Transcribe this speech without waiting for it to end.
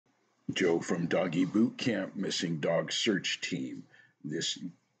Joe from Doggy Boot Camp Missing Dog Search Team. This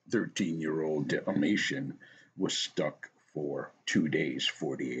 13-year-old Dalmatian was stuck for 2 days,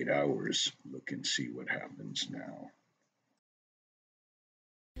 48 hours. Look and see what happens now.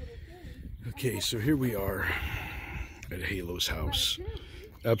 Okay, so here we are at Helo's house.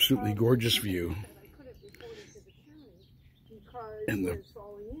 Absolutely gorgeous view. And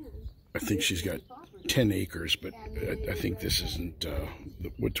I think she's got 10 acres, but I think this isn't,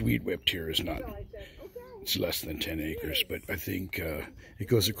 what's weed whipped here is not, it's less than 10 acres, but I think it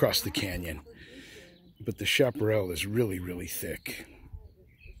goes across the canyon. But the chaparral is really, really thick.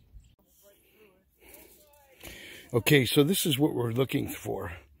 Okay, so this is what we're looking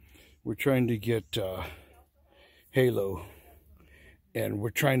for. We're trying to get Helo, and we're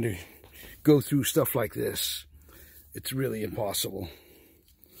trying to go through stuff like this. It's really impossible.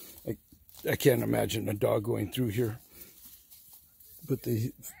 I can't imagine a dog going through here. But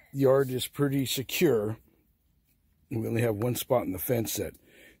the yard is pretty secure. We only have one spot in the fence that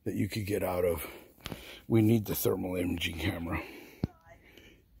you could get out of. We need the thermal imaging camera.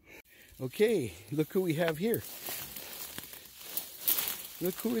 Okay, look who we have here.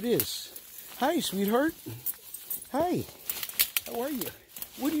 Look who it is. Hi, sweetheart. Hi. How are you?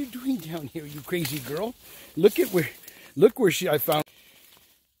 What are you doing down here, you crazy girl? Look where I found.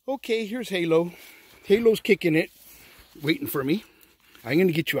 Okay, here's Helo. Helo's kicking it, waiting for me. I'm going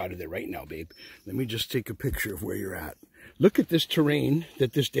to get you out of there right now, babe. Let me just take a picture of where you're at. Look at this terrain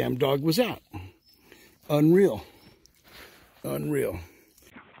that this damn dog was at. Unreal. Unreal.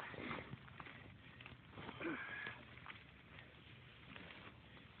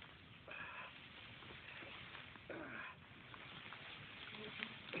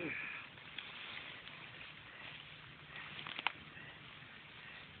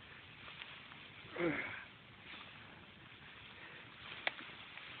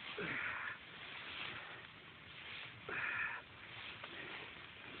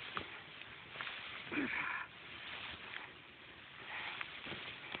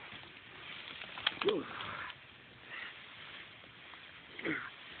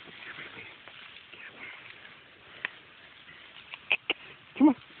 Come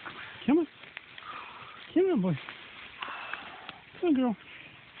on. Come on. Come on, boy. Come on, girl.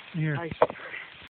 Here. Hi.